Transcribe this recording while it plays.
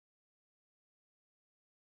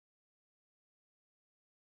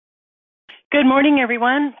Good morning,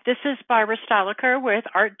 everyone. This is Barbara Stoliker with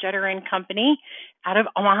Art Jetter and Company out of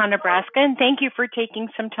Omaha, Nebraska, and thank you for taking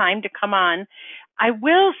some time to come on. I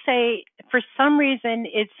will say, for some reason,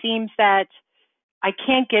 it seems that I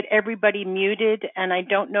can't get everybody muted, and I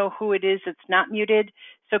don't know who it is that's not muted.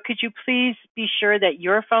 So could you please be sure that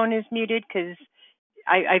your phone is muted, because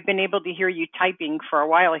I've been able to hear you typing for a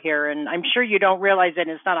while here, and I'm sure you don't realize that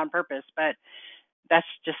it's not on purpose, but that's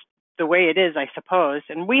just the way it is, I suppose.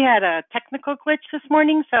 And we had a technical glitch this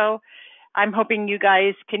morning, so I'm hoping you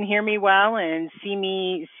guys can hear me well and see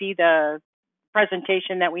the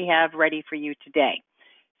presentation that we have ready for you today.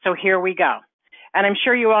 So here we go. And I'm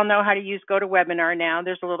sure you all know how to use GoToWebinar now.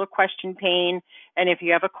 There's a little question pane, and if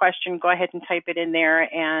you have a question, go ahead and type it in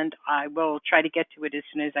there, and I will try to get to it as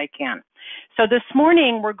soon as I can. So this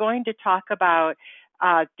morning, we're going to talk about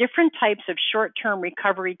different types of short-term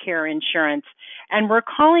recovery care insurance, and we're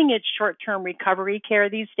calling it short-term recovery care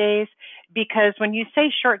these days because when you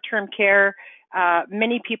say short-term care,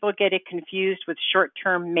 many people get it confused with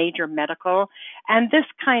short-term major medical, and this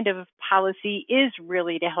kind of policy is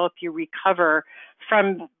really to help you recover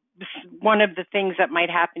from one of the things that might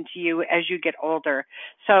happen to you as you get older.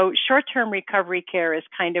 So short-term recovery care is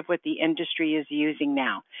kind of what the industry is using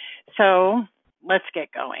now. So let's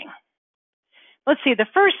get going. Let's see, the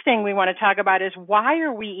first thing we want to talk about is why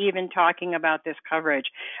are we even talking about this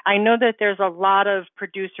coverage? I know that there's a lot of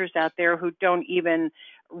producers out there who don't even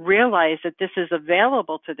realize that this is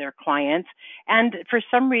available to their clients, and for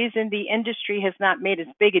some reason the industry has not made as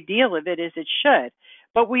big a deal of it as it should,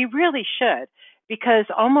 but we really should, because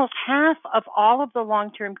almost half of all of the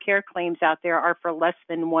long-term care claims out there are for less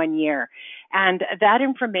than 1 year. And that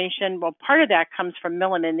information, well, part of that comes from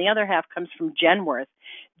Milliman, the other half comes from Genworth.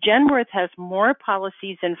 Genworth has more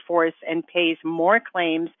policies in force and pays more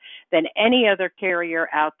claims than any other carrier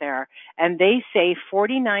out there. And they say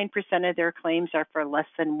 49% of their claims are for less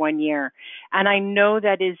than 1 year. And I know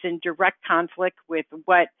that is in direct conflict with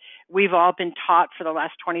what we've all been taught for the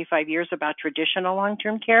last 25 years about traditional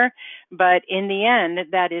long-term care. But in the end,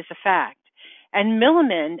 that is a fact. And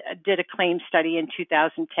Milliman did a claim study in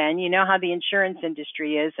 2010. You know how the insurance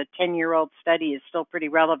industry is. A 10-year-old study is still pretty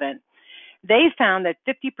relevant. They found that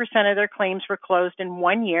 50% of their claims were closed in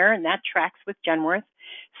 1 year, and that tracks with Genworth.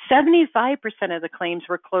 75% of the claims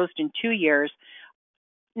were closed in 2 years.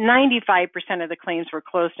 95% of the claims were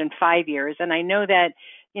closed in 5 years. And I know that,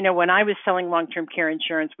 when I was selling long-term care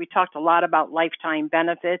insurance, we talked a lot about lifetime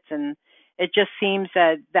benefits, and it just seems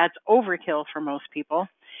that that's overkill for most people.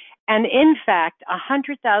 And in fact,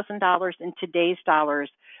 $100,000 in today's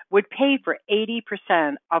dollars would pay for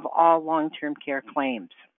 80% of all long-term care claims.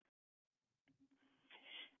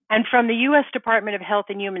 And from the U.S. Department of Health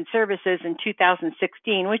and Human Services in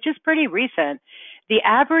 2016, which is pretty recent, the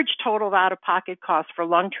average total out-of-pocket cost for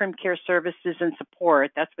long-term care services and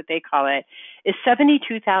support, that's what they call it, is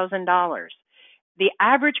 $72,000. The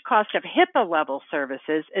average cost of HIPAA-level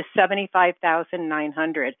services is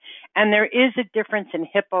 $75,900. And there is a difference in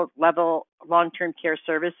HIPAA-level long-term care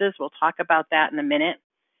services. We'll talk about that in a minute.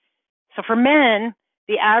 So for men,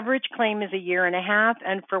 the average claim is 1.5 years,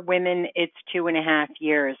 and for women, it's 2.5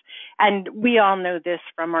 years. And we all know this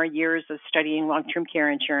from our years of studying long-term care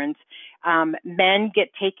insurance. Men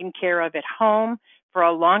get taken care of at home for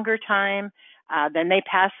a longer time. Then they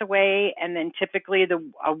pass away, and then typically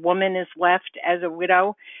a woman is left as a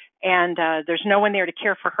widow, and there's no one there to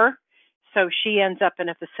care for her. So she ends up in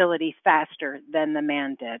a facility faster than the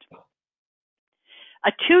man did.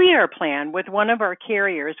 A 2-year plan with one of our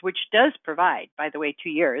carriers, which does provide, by the way, 2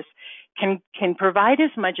 years, can provide as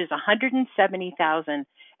much as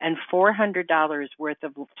 $170,400 worth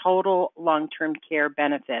of total long-term care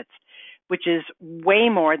benefits, which is way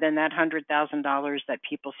more than that $100,000 that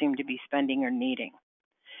people seem to be spending or needing.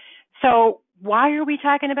 So why are we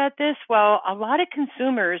talking about this? Well, a lot of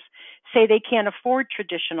consumers say they can't afford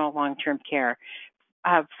traditional long-term care.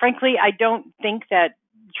 Frankly, I don't think that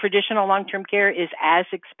traditional long-term care is as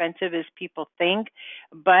expensive as people think,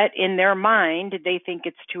 but in their mind, they think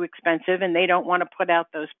it's too expensive and they don't want to put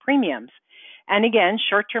out those premiums. And again,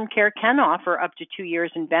 short-term care can offer up to 2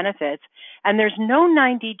 years in benefits, and there's no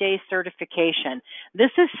 90-day certification.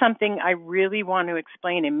 This is something I really want to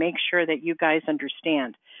explain and make sure that you guys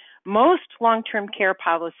understand. Most long-term care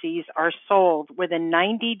policies are sold with a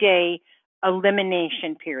 90-day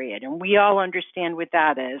elimination period, and we all understand what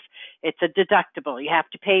that is. It's a deductible. You have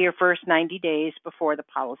to pay your first 90 days before the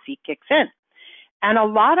policy kicks in. And a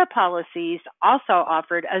lot of policies also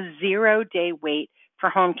offered a 0-day wait for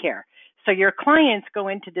home care. So your clients go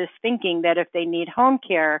into this thinking that if they need home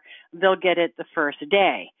care, they'll get it the first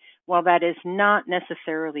day. Well, that is not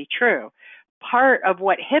necessarily true. part of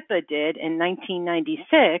what HIPAA did in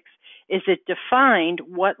 1996 is it defined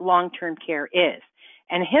what long-term care is.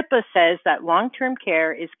 And HIPAA says that long-term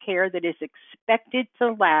care is care that is expected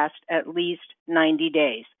to last at least 90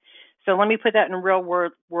 days. So let me put that in real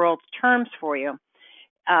world terms for you.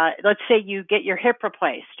 Let's say you get your hip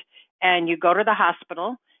replaced and you go to the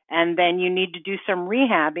hospital and then you need to do some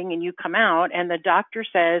rehabbing and you come out and the doctor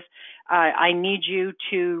says, I need you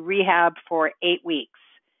to rehab for 8 weeks.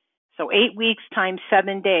 So 8 weeks times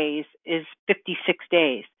 7 days is 56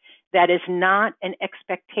 days. That is not an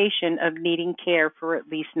expectation of needing care for at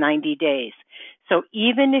least 90 days. So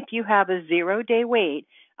even if you have a 0-day wait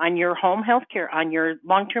on your home health care, on your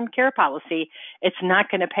long-term care policy, it's not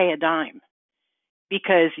going to pay a dime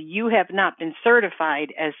because you have not been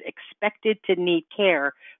certified as expected to need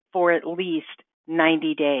care for at least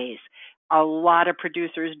 90 days. A lot of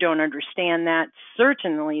producers don't understand that.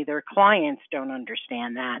 Certainly their clients don't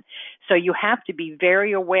understand that. So you have to be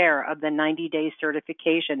very aware of the 90-day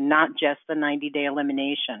certification, not just the 90-day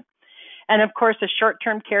elimination. And of course, the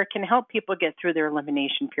short-term care can help people get through their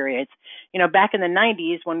elimination periods. You know, back in the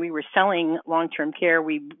 90s when we were selling long-term care,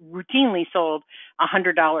 we routinely sold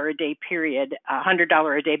 $100 a day period,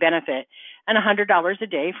 $100 a day benefit, and $100 a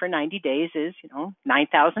day for 90 days is,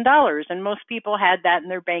 $9,000. And most people had that in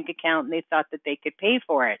their bank account and they thought that they could pay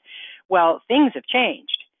for it. Well, things have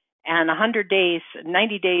changed. And 100 days,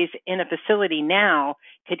 90 days in a facility now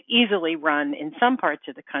could easily run in some parts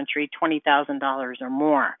of the country $20,000 or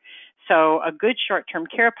more. So a good short-term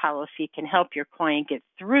care policy can help your client get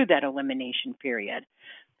through that elimination period.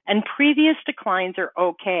 And previous declines are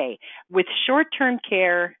okay. With short-term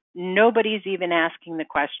care, nobody's even asking the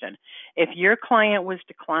question. If your client was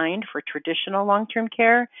declined for traditional long-term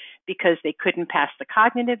care because they couldn't pass the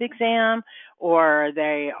cognitive exam or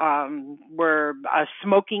they were a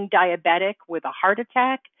smoking diabetic with a heart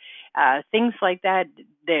attack, things like that,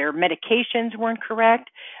 their medications weren't correct,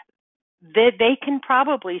 they can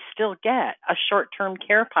probably still get a short-term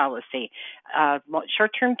care policy.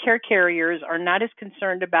 Short-term care carriers are not as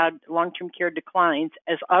concerned about long-term care declines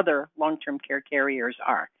as other long-term care carriers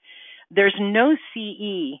are. There's no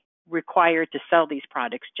CE required to sell these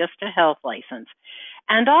products, just a health license.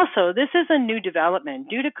 And also, this is a new development.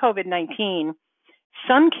 Due to COVID-19,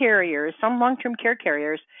 some carriers, some long-term care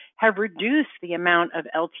carriers, have reduced the amount of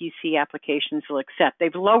LTC applications they'll accept.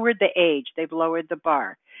 They've lowered the age. They've lowered the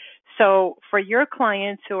bar. So for your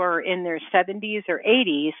clients who are in their 70s or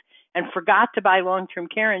 80s and forgot to buy long-term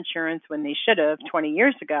care insurance when they should have 20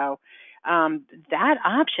 years ago, that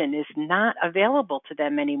option is not available to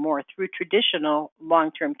them anymore through traditional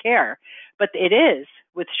long-term care, but it is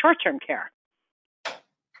with short-term care.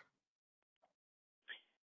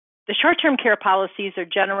 The short-term care policies are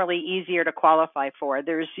generally easier to qualify for.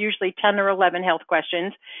 There's usually 10 or 11 health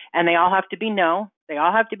questions, and they all have to be no. They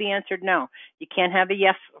all have to be answered no. You can't have a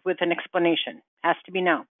yes with an explanation. It has to be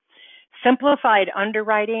no. Simplified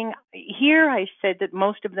underwriting, here I said that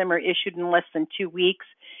most of them are issued in less than 2 weeks.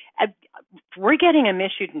 We're getting them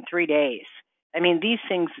issued in 3 days. I mean, these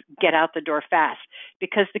things get out the door fast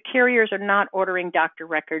because the carriers are not ordering doctor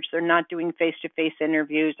records. They're not doing face-to-face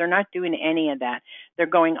interviews. They're not doing any of that. They're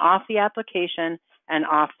going off the application and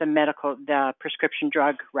off the prescription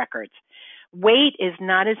drug records. Weight is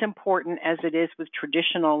not as important as it is with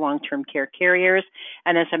traditional long-term care carriers.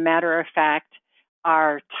 And as a matter of fact,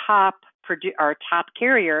 our top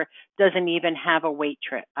carrier doesn't even have a weight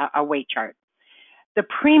chart. The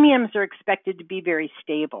premiums are expected to be very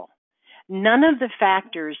stable. None of the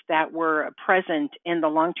factors that were present in the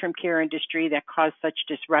long-term care industry that caused such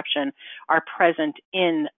disruption are present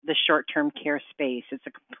in the short-term care space. It's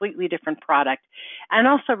a completely different product. And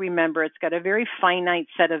also remember, it's got a very finite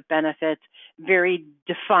set of benefits, very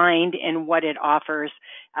defined in what it offers.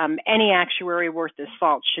 Any actuary worth his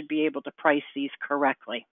salt should be able to price these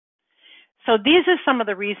correctly. So these are some of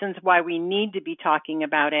the reasons why we need to be talking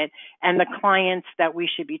about it and the clients that we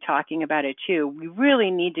should be talking about it too. We really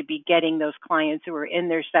need to be getting those clients who are in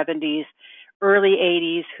their 70s, early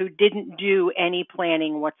 80s, who didn't do any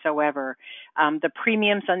planning whatsoever. The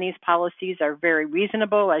premiums on these policies are very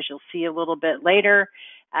reasonable, as you'll see a little bit later,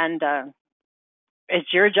 and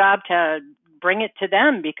it's your job to bring it to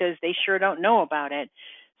them because they sure don't know about it.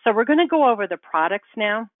 So we're going to go over the products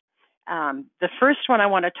now. The first one I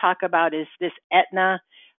want to talk about is this Aetna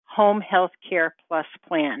Home Health Care Plus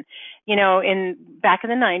plan. You know, back in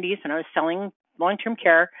the 90s when I was selling long-term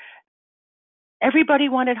care, everybody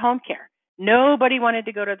wanted home care. Nobody wanted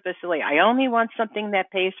to go to the facility. I only want something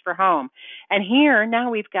that pays for home. And here, now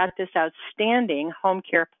we've got this outstanding Home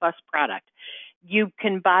Care Plus product. You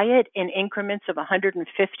can buy it in increments of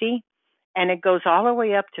 150. and it goes all the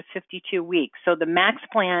way up to 52 weeks. So the max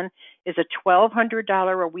plan is a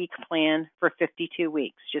 $1,200 a week plan for 52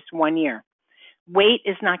 weeks, just 1 year. Wait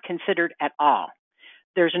is not considered at all.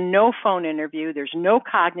 There's no phone interview. There's no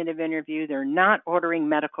cognitive interview. They're not ordering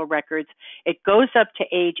medical records. It goes up to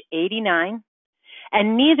age 89,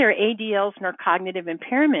 and neither ADLs nor cognitive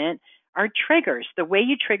impairment are triggers. The way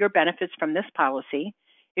you trigger benefits from this policy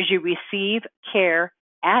is you receive care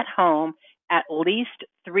at home at least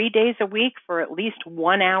 3 days a week for at least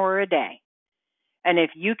 1 hour a day. And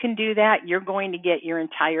if you can do that, you're going to get your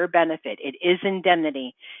entire benefit. It is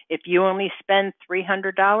indemnity. If you only spend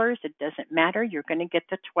 $300, it doesn't matter. You're going to get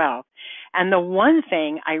the 12. And the one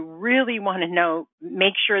thing I really want to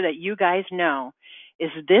make sure that you guys know,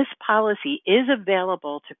 is this policy is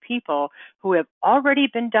available to people who have already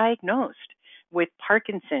been diagnosed with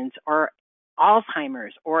Parkinson's or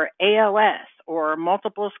Alzheimer's or ALS or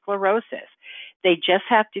multiple sclerosis. They just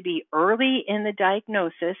have to be early in the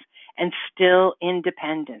diagnosis and still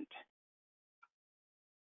independent.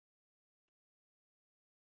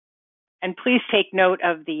 And please take note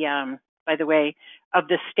of the, by the way, of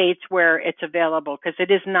the states where it's available, because it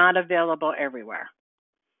is not available everywhere.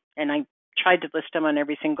 And I tried to list them on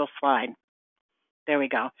every single slide. There we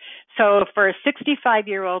go. So for a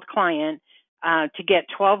 65-year-old client, to get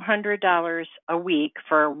 $1,200 a week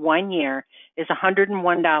for 1 year is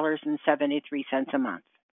 $101.73 a month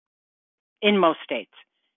in most states.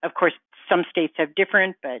 Of course, some states have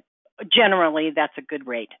different, but generally that's a good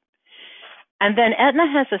rate. And then Aetna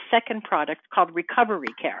has a second product called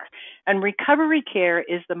Recovery Care. And Recovery Care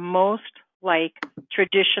is the most like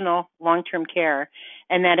traditional long-term care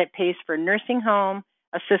in that it pays for nursing home,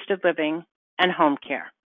 assisted living, and home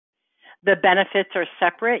care. The benefits are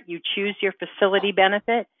separate. You choose your facility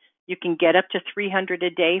benefit. You can get up to $300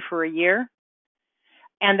 a day for a year.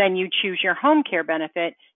 And then you choose your home care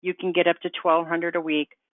benefit. You can get up to $1,200 a week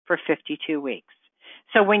for 52 weeks.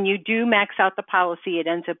 So when you do max out the policy, it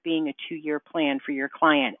ends up being a 2-year plan for your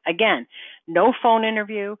client. Again, no phone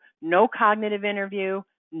interview, no cognitive interview,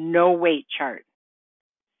 no wait chart.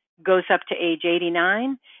 Goes up to age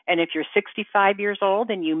 89, and if you're 65 years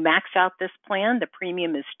old and you max out this plan, the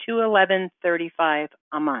premium is $211.35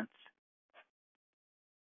 a month.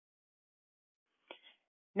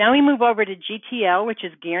 Now we move over to GTL, which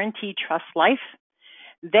is Guaranteed Trust Life.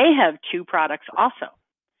 They have 2 products also.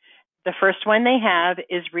 The first one they have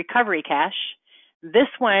is Recovery Cash. This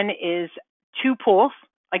one is 2 pools.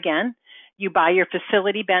 Again, you buy your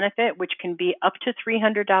facility benefit, which can be up to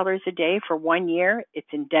 $300 a day for 1 year. It's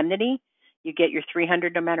indemnity. You get your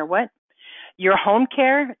 $300 no matter what. Your home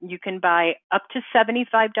care, you can buy up to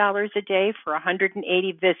 $75 a day for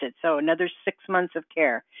 180 visits, so another 6 months of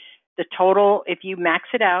care. The total, if you max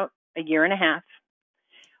it out, a year and a half.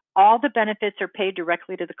 All the benefits are paid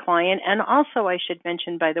directly to the client. And also, I should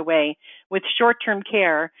mention, by the way, with short-term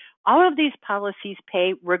care, all of these policies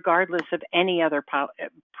pay regardless of any other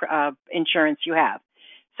insurance you have.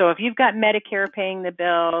 So if you've got Medicare paying the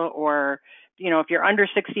bill, or if you're under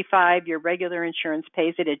 65, your regular insurance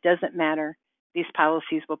pays it. It doesn't matter. These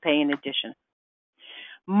policies will pay in addition.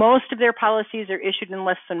 Most of their policies are issued in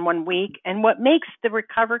less than 1 week. And what makes the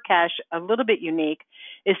Recover Cash a little bit unique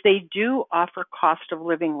is they do offer cost of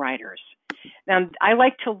living riders. Now, I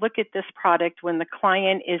like to look at this product when the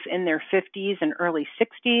client is in their 50s and early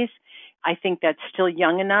 60s. I think that's still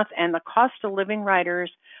young enough. And the cost of living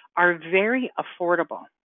riders are very affordable.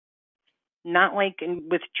 Not like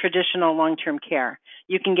with traditional long-term care.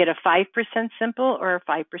 You can get a 5% simple or a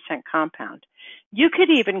 5% compound. You could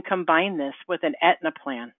even combine this with an Aetna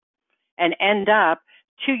plan and end up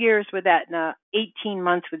 2 years with Aetna, 18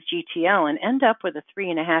 months with GTL, and end up with a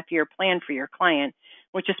 3.5-year plan for your client,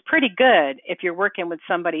 which is pretty good if you're working with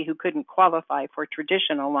somebody who couldn't qualify for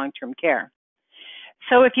traditional long-term care.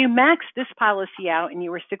 So if you max this policy out and you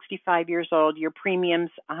were 65 years old, your premium's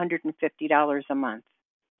 $150 a month.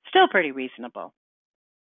 Still pretty reasonable.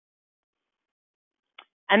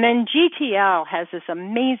 And then GTL has this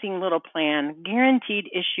amazing little plan, Guaranteed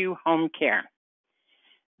Issue Home Care.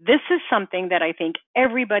 This is something that I think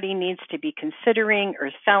everybody needs to be considering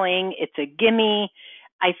or selling. It's a gimme.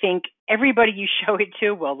 I think everybody you show it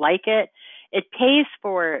to will like it. It pays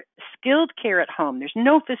for skilled care at home. There's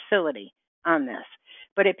no facility on this,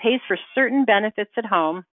 but it pays for certain benefits at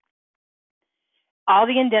home. All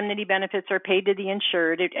the indemnity benefits are paid to the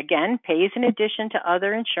insured. It, again, pays in addition to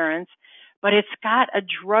other insurance, but it's got a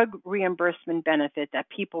drug reimbursement benefit that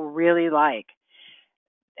people really like.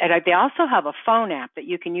 And they also have a phone app that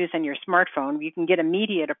you can use on your smartphone. You can get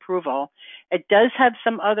immediate approval. It does have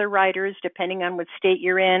some other riders depending on what state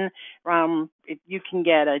you're in. You can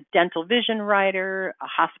get a dental vision rider, a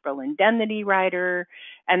hospital indemnity rider,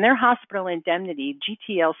 and their hospital indemnity,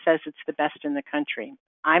 GTL says it's the best in the country.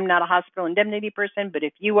 I'm not a hospital indemnity person, but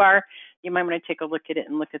if you are, you might want to take a look at it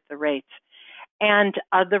and look at the rates. And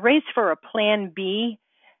the rates for a Plan B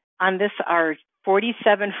on this are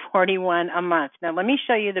 $47.41 a month. Now, let me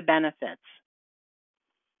show you the benefits.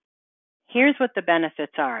 Here's what the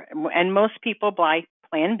benefits are, and most people buy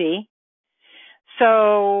Plan B.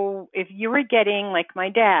 So if you were getting, like my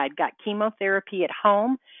dad, got chemotherapy at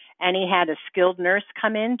home, and he had a skilled nurse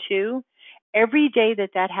come in too, every day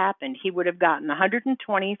that happened, he would have gotten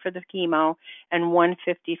 $120 for the chemo and $150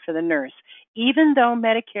 for the nurse. Even though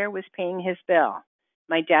Medicare was paying his bill,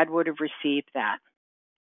 my dad would have received that.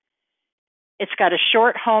 It's got a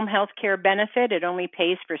short home health care benefit. It only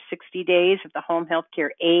pays for 60 days of the home health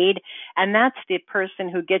care aid, and that's the person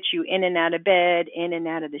who gets you in and out of bed, in and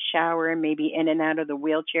out of the shower, maybe in and out of the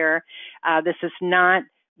wheelchair. This is not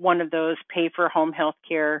one of those pay for home health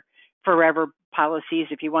care forever policies.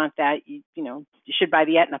 If you want that, you should buy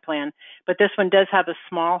the Aetna plan. But this one does have a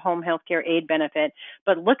small home health care aid benefit.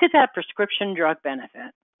 But look at that prescription drug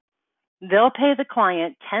benefit. They'll pay the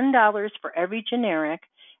client $10 for every generic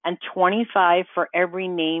and $25 for every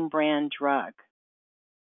name brand drug,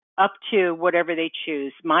 up to whatever they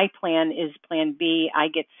choose. My plan is Plan B. I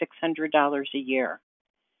get $600 a year.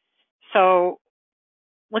 So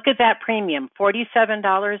look at that premium,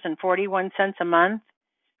 $47.41 a month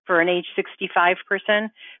for an age 65 person,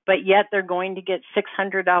 but yet they're going to get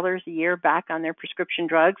 $600 a year back on their prescription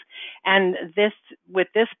drugs. And with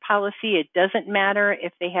this policy, it doesn't matter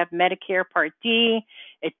if they have Medicare Part D.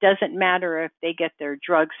 It doesn't matter if they get their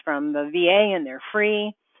drugs from the VA and they're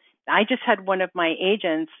free. I just had one of my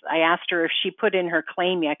agents, I asked her if she put in her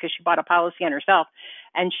claim yet because she bought a policy on herself.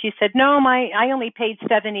 And she said, no, I only paid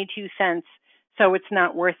 72 cents, so it's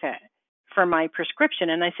not worth it for my prescription.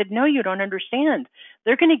 And I said, no, you don't understand.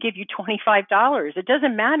 They're going to give you $25. It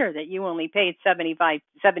doesn't matter that you only paid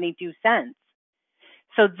 72 cents.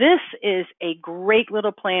 So this is a great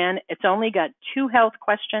little plan. It's only got 2 health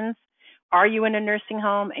questions. Are you in a nursing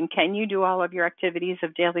home, and can you do all of your activities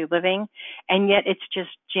of daily living? And yet it's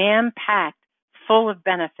just jam-packed, full of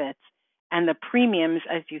benefits. And the premiums,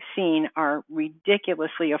 as you've seen, are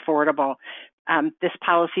ridiculously affordable. This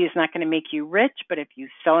policy is not going to make you rich, but if you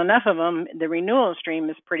sell enough of them, the renewal stream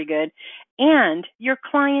is pretty good. And your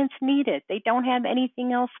clients need it. They don't have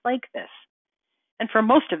anything else like this. And for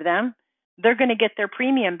most of them, they're going to get their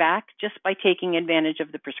premium back just by taking advantage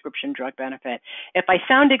of the prescription drug benefit. If I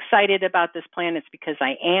sound excited about this plan, it's because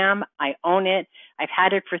I am. I own it. I've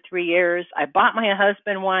had it for 3 years. I bought my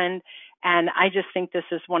husband one, and I just think this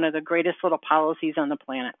is one of the greatest little policies on the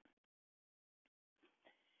planet.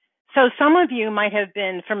 So some of you might have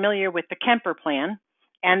been familiar with the Kemper plan,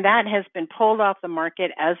 and that has been pulled off the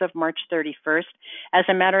market as of March 31st. As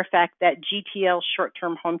a matter of fact, that GTL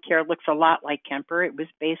short-term home care looks a lot like Kemper. It was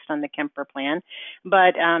based on the Kemper plan.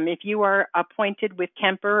 But if you are appointed with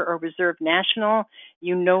Kemper or Reserve National,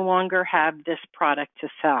 you no longer have this product to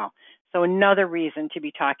sell. So another reason to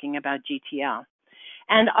be talking about GTL.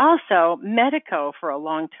 And also, Medico for a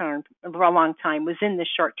long time was in the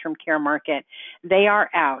short-term care market. They are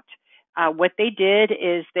out. What they did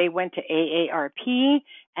is they went to AARP,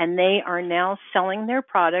 and they are now selling their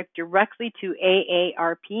product directly to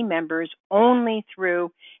AARP members only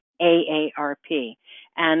through AARP.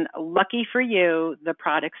 And lucky for you, the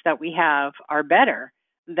products that we have are better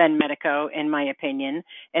than Medico, in my opinion,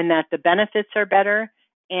 in that the benefits are better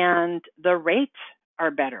and the rates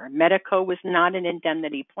are better. Medico was not an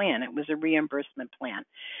indemnity plan. It was a reimbursement plan.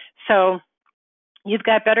 So you've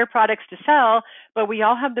got better products to sell, but we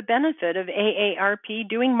all have the benefit of AARP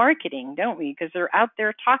doing marketing, don't we? Because they're out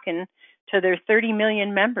there talking to their 30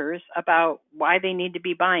 million members about why they need to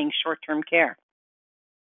be buying short-term care.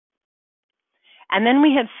 And then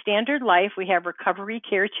we have Standard Life. We have Recovery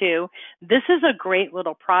Care too. This is a great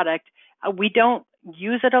little product. We don't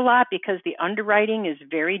use it a lot because the underwriting is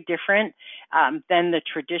very different than the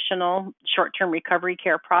traditional short-term recovery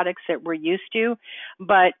care products that we're used to.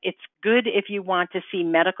 But it's good if you want to see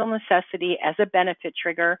medical necessity as a benefit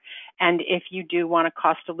trigger, and if you do want a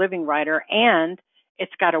cost of living rider, and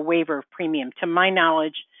it's got a waiver of premium. To my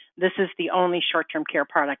knowledge, this is the only short-term care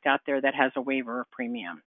product out there that has a waiver of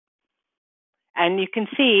premium. And you can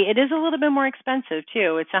see it is a little bit more expensive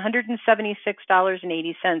too. It's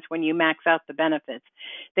 $176.80 when you max out the benefits.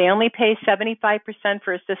 They only pay 75%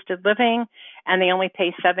 for assisted living, and they only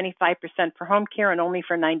pay 75% for home care and only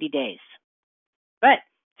for 90 days. But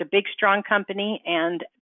It's a big, strong company, and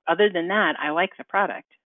other than that, I like the product.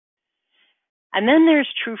 And then there's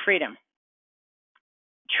True Freedom.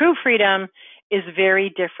 True Freedom is very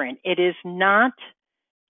different. It is not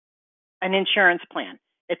an insurance plan.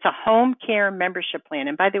 It's a home care membership plan.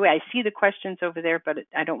 And by the way, I see the questions over there, but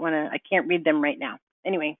I can't read them right now.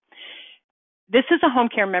 Anyway, this is a home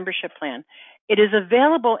care membership plan. It is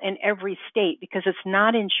available in every state because it's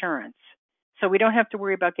not insurance. So we don't have to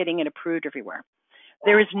worry about getting it approved everywhere.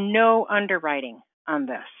 There is no underwriting on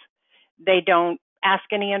this. They don't ask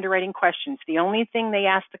any underwriting questions. The only thing they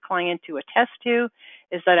ask the client to attest to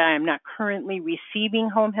is that I am not currently receiving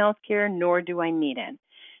home health care, nor do I need it.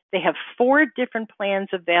 They have 4 different plans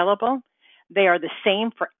available. They are the same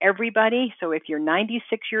for everybody. So if you're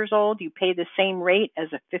 96 years old, you pay the same rate as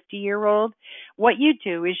a 50-year-old. What you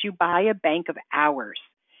do is you buy a bank of hours,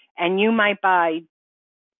 and you might buy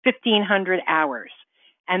 1,500 hours.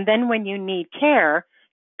 And then when you need care,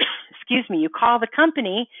 you call the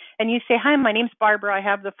company and you say, hi, my name's Barbara. I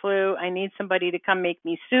have the flu. I need somebody to come make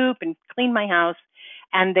me soup and clean my house.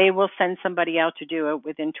 And they will send somebody out to do it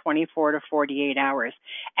within 24 to 48 hours.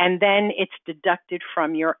 And then it's deducted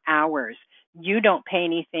from your hours. You don't pay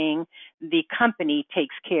anything. The company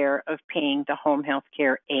takes care of paying the home health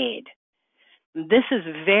care aid. This is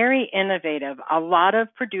very innovative. A lot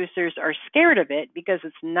of producers are scared of it because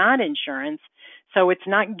it's not insurance, so it's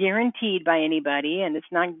not guaranteed by anybody, and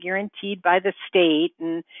it's not guaranteed by the state,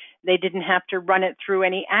 and they didn't have to run it through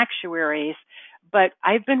any actuaries. But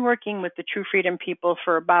I've been working with the True Freedom people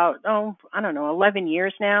for about, 11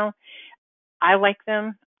 years now. I like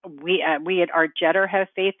them. We at Art Jetter have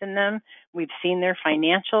faith in them. We've seen their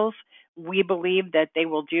financials. We believe that they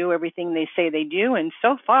will do everything they say they do. And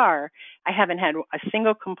so far, I haven't had a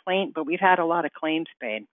single complaint, but we've had a lot of claims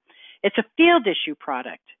paid. It's a field issue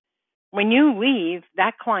product. When you leave,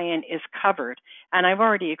 that client is covered. And I've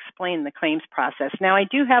already explained the claims process. Now, I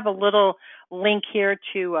do have a little link here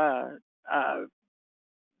to a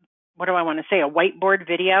whiteboard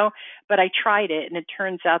video, but I tried it, and it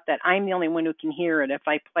turns out that I'm the only one who can hear it. If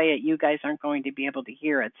I play it, you guys aren't going to be able to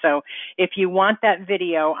hear it. So if you want that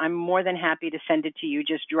video, I'm more than happy to send it to you.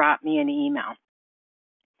 Just drop me an email.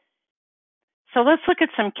 So let's look at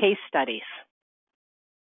some case studies.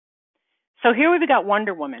 So here we've got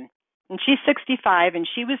Wonder Woman, and she's 65, and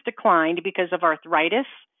she was declined because of arthritis,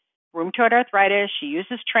 rheumatoid arthritis. She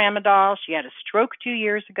uses tramadol. She had a stroke 2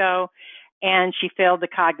 years ago, and she failed the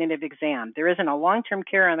cognitive exam. There isn't a long-term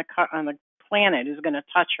care on the planet who's going to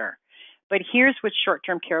touch her. But here's what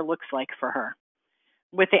short-term care looks like for her.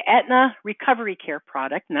 With the Aetna Recovery Care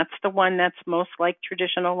product, and that's the one that's most like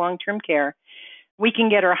traditional long-term care, we can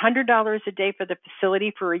get her $100 a day for the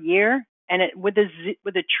facility for a year, and with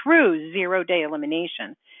a true zero-day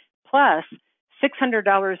elimination, plus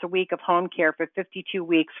 $600 a week of home care for 52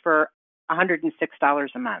 weeks for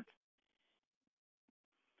 $106 a month.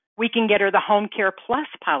 We can get her the Home Care Plus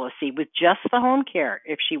policy with just the home care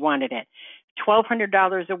if she wanted it.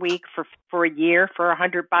 $1,200 a week for a year for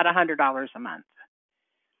about $100 a month.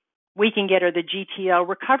 We can get her the GTL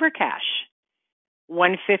Recover Cash,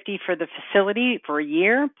 $150 for the facility for a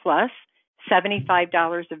year, plus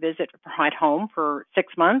 $75 a visit at home for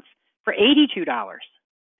 6 months for $82.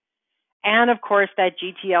 And, of course, that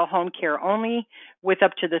GTL Home Care Only with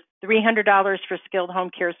up to the $300 for skilled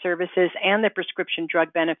home care services and the prescription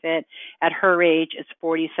drug benefit at her age is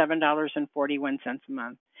 $47.41 a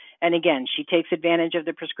month. And, again, she takes advantage of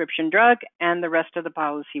the prescription drug, and the rest of the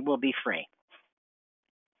policy will be free.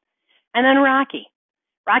 And then Rocky.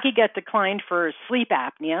 Rocky got declined for sleep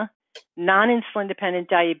apnea, non-insulin-dependent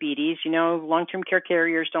diabetes. Long-term care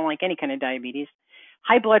carriers don't like any kind of diabetes.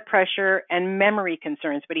 High blood pressure, and memory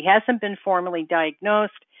concerns, but he hasn't been formally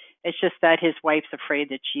diagnosed. It's just that his wife's afraid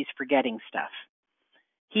that she's forgetting stuff.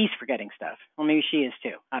 He's forgetting stuff. Well, maybe she is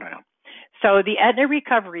too. I don't know. So the Aetna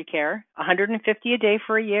Recovery Care, $150 a day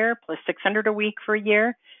for a year, plus $600 a week for a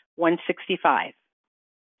year, $165.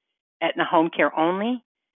 Aetna Home Care Only,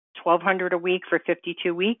 $1,200 a week for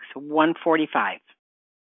 52 weeks, $145.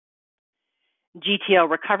 GTL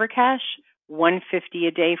Recover Cash, $150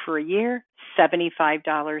 a day for a year,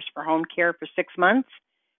 $75 for home care for 6 months,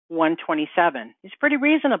 $127. He's pretty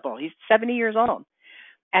reasonable. He's 70 years old.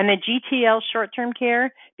 And the GTL short-term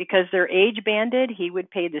care, because they're age-banded, he would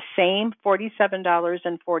pay the same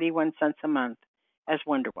 $47.41 a month as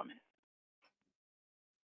Wonder Woman.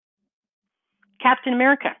 Captain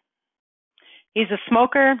America. He's a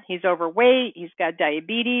smoker, he's overweight, he's got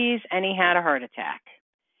diabetes, and he had a heart attack.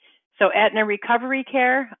 So Aetna Recovery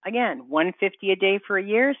Care, again, $150 a day for a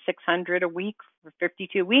year, $600 a week for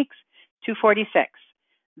 52 weeks, $246.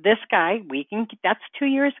 This guy, that's 2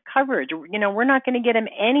 years coverage. We're not going to get him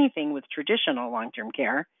anything with traditional long-term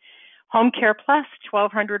care. Home Care Plus,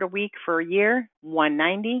 $1,200 a week for a year,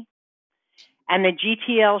 $190. And the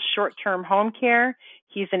GTL short-term home care,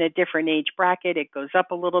 he's in a different age bracket. It goes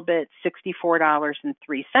up a little bit,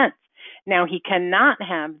 $64.03. Now, he cannot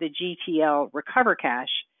have the GTL Recover Cash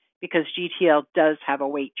because GTL does have a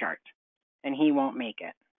wait chart, and he won't make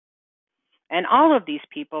it. And all of these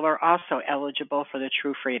people are also eligible for the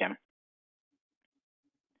True Freedom.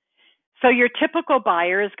 So your typical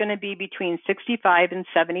buyer is going to be between 65 and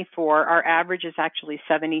 74. Our average is actually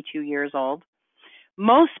 72 years old.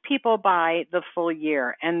 Most people buy the full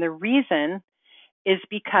year, and the reason is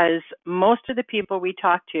because most of the people we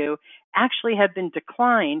talk to actually have been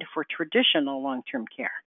declined for traditional long-term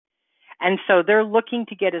care. And so they're looking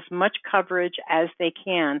to get as much coverage as they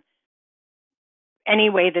can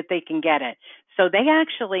any way that they can get it. So they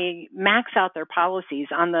actually max out their policies.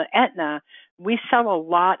 On the Aetna, we sell a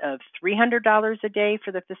lot of $300 a day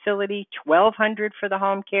for the facility, $1,200 for the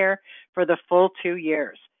home care for the full 2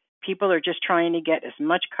 years. People are just trying to get as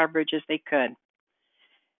much coverage as they could.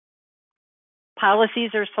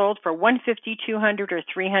 Policies are sold for $150, $200, or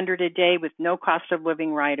 $300 a day with no cost of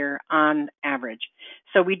living rider on average.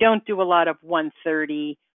 So we don't do a lot of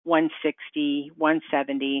 $130, $160,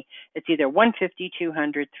 $170. It's either $150,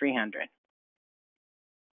 $200, $300.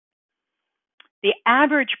 The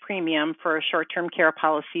average premium for a short-term care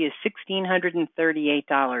policy is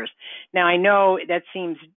 $1,638. Now, I know that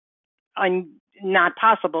seems not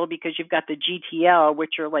possible because you've got the GTL,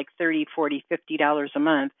 which are like $30, $40, $50 a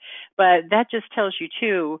month. But that just tells you,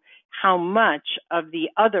 too, how much of the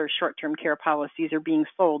other short-term care policies are being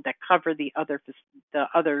sold that cover the other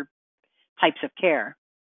types of care.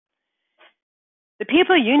 The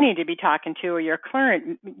people you need to be talking to are your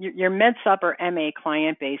your MedSup or MA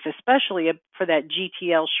client base, especially for that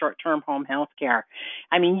GTL short-term home health care.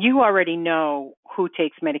 I mean, you already know who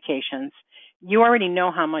takes medications. You already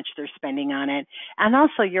know how much they're spending on it. And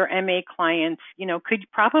also your MA clients, could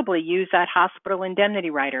probably use that hospital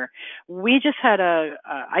indemnity rider. I just had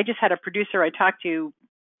a producer I talked to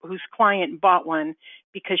whose client bought one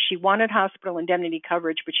because she wanted hospital indemnity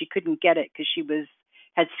coverage, but she couldn't get it because she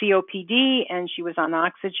had COPD and she was on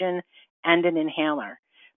oxygen and an inhaler.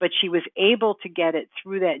 But she was able to get it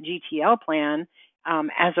through that GTL plan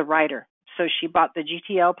as a rider. So she bought the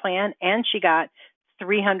GTL plan and she got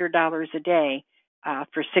 $300 a day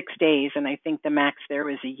for 6 days, and I think the max there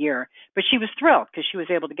was a year. But she was thrilled because she was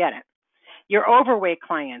able to get it. Your overweight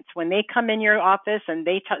clients, when they come in your office and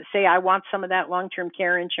they say, I want some of that long-term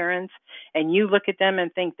care insurance, and you look at them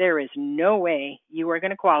and think there is no way you are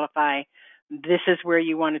going to qualify, this is where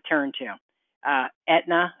you want to turn to.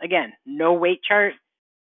 Aetna, again, no wait chart.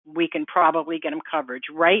 We can probably get them coverage.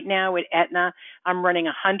 Right now at Aetna, I'm running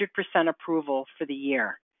 100% approval for the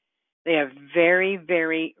year. They have very,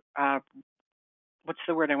 very,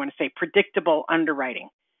 predictable underwriting.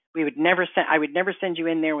 I would never send you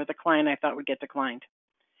in there with a client I thought would get declined.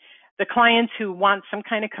 The clients who want some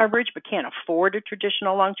kind of coverage but can't afford a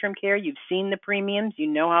traditional long-term care, you've seen the premiums, you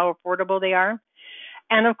know how affordable they are.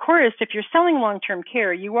 And of course, if you're selling long-term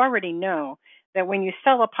care, you already know that when you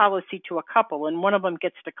sell a policy to a couple and one of them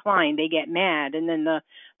gets declined, they get mad, and then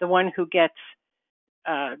the one who gets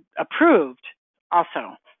approved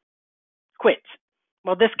also quits.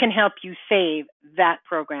 Well, this can help you save that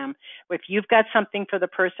program. If you've got something for the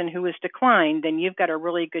person who is declined, then you've got a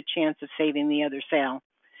really good chance of saving the other sale.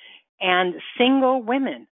 And single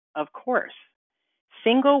women, of course.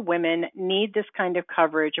 Single women need this kind of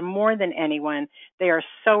coverage more than anyone. They are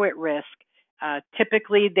so at risk.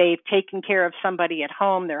 Typically, they've taken care of somebody at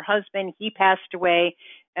home, their husband, he passed away,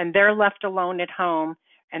 and they're left alone at home,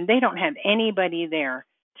 and they don't have anybody there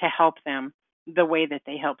to help them the way that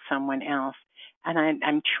they help someone else. And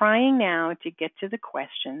I'm trying now to get to the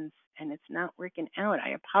questions, and it's not working out. I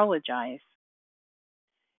apologize.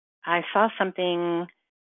 I saw something,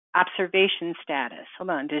 observation status. Hold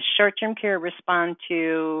on. Does short-term care respond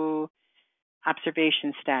to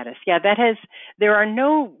observation status? Yeah, there are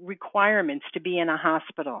no requirements to be in a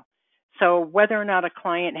hospital. So whether or not a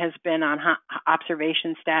client has been on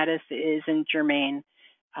observation status isn't germane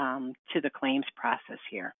to the claims process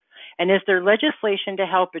here. And is there legislation to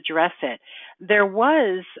help address it? There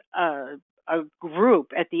was a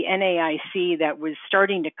group at the NAIC that was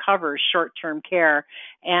starting to cover short-term care,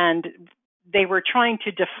 and they were trying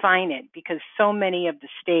to define it because so many of the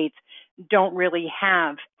states don't really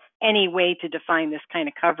have any way to define this kind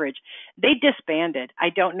of coverage. They disbanded. I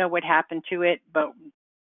don't know what happened to it, but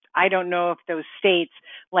I don't know if those states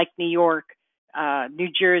like New York New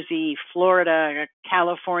Jersey, Florida,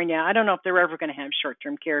 California. I don't know if they're ever going to have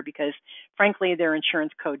short-term care because, frankly, their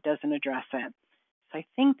insurance code doesn't address it. So I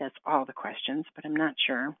think that's all the questions, but I'm not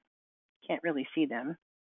sure. Can't really see them.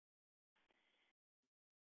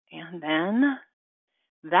 And then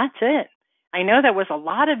that's it. I know that was a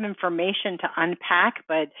lot of information to unpack,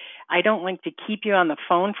 but I don't like to keep you on the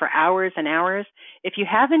phone for hours and hours. If you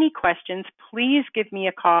have any questions, please give me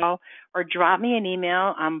a call or drop me an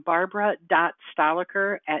email. I'm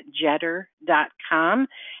barbara.stoliker@jetter.com,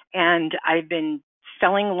 and I've been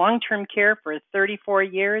selling long-term care for 34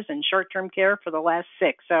 years and short-term care for the last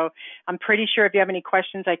 6. So I'm pretty sure if you have any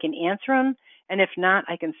questions, I can answer them. And if not,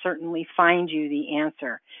 I can certainly find you the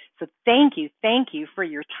answer. So thank you for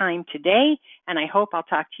your time today, and I hope I'll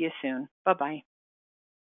talk to you soon. Bye-bye.